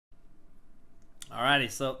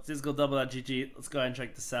Alrighty, so CSGO.GG. Let's go ahead and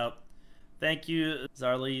check this out. Thank you,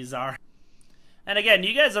 Zar. And again,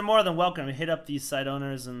 you guys are more than welcome to hit up these site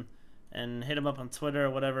owners and hit them up on Twitter or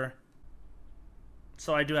whatever.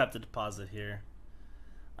 So I do have to deposit here.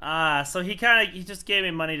 So he just gave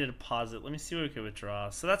me money to deposit. Let me see what we can withdraw.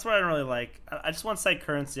 So that's what I don't really like. I just want site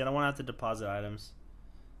currency. I don't want to have to deposit items.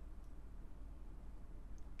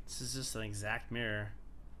 This is just an exact mirror.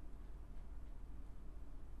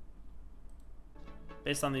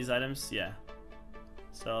 Based on these items, yeah.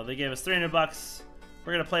 So they gave us 300 bucks.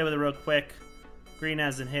 We're gonna play with it real quick. Green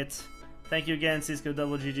hasn't hit. Thank you again,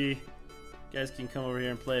 CSGO.GG. You guys can come over here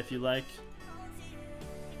and play if you like.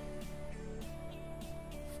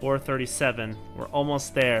 437. We're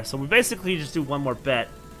almost there. So we basically just do one more bet.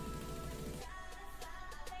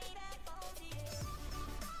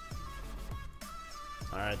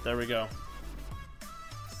 Alright, there we go.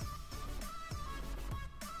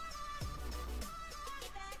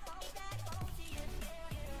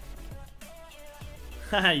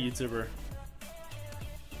 Haha, YouTuber.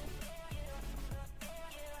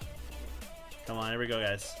 Come on, here we go,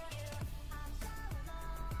 guys.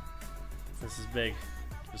 This is big.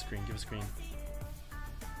 Give a screen, give a screen.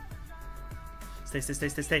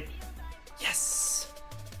 Stay. Yes!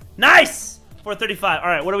 Nice! 435.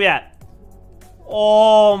 Alright, what are we at?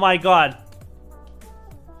 Oh my god.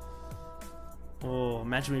 Oh,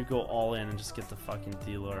 imagine we go all in and just get the fucking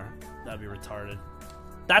dealer. That'd be retarded.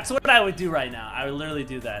 That's what I would do right now. I would literally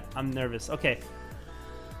do that. I'm nervous. Okay.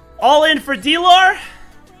 All in for D-Lore?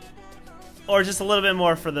 Or just a little bit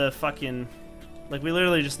more for the fucking... Like, we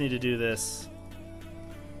literally just need to do this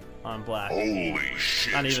on black. Holy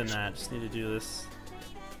shit. Not even that. Just need to do this.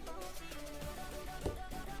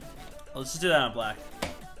 Let's just do that on black.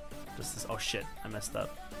 Just this. Oh shit. I messed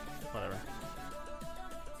up. Whatever.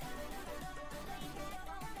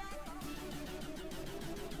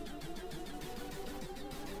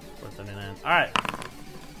 Alright.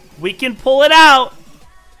 We can pull it out.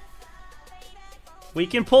 We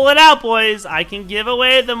can pull it out, boys. I can give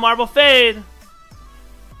away the marble fade.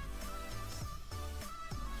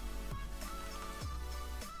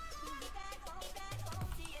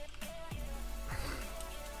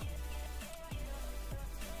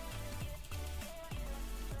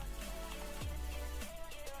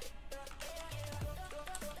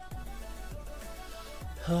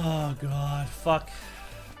 Oh god, fuck.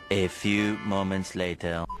 A few moments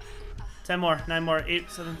later. 10 more, 9 more,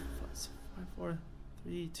 8, 7, 5, 4,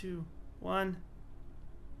 3, 2, 1.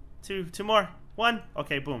 2 more. 1.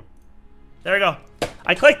 Okay, boom. There we go.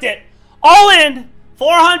 I clicked it. All in!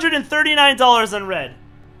 $439 on red.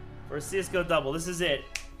 For a CSGO double. This is it.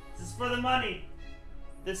 This is for the money.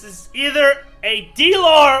 This is either a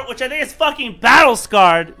D-Lore, which I think is fucking battle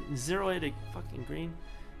scarred. 0-8 to fucking green.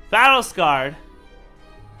 Battle scarred.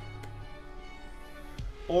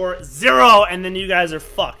 Or 0, and then you guys are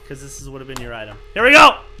fucked, because this would have been your item. Here we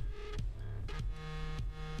go!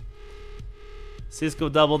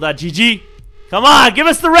 CSGO.GG. Come on, give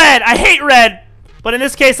us the red! I hate red! But in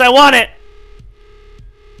this case, I want it!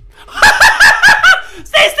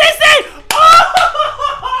 Stay!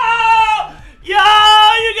 Oh! Yo,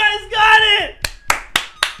 you guys got it!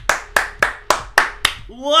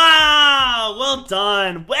 Wow! Well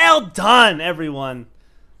done. Well done, everyone.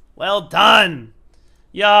 Well done.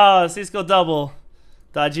 Yo, CSGO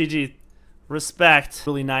double.gg. Respect.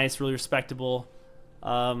 Really nice, really respectable.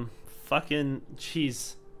 Fucking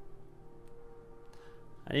jeez.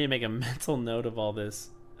 I need to make a mental note of all this.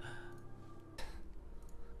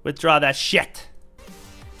 Withdraw that shit.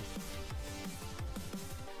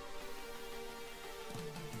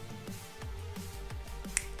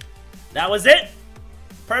 That was it.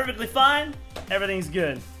 Perfectly fine. Everything's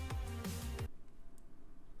good.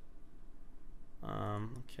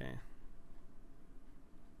 Okay.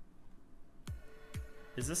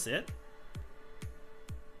 Is this it?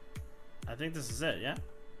 I think this is it, yeah?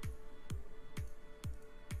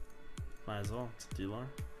 Might as well. It's a D-Lore.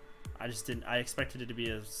 I just didn't. I expected it to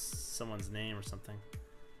be someone's name or something.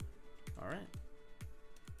 Alright.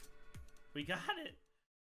 We got it.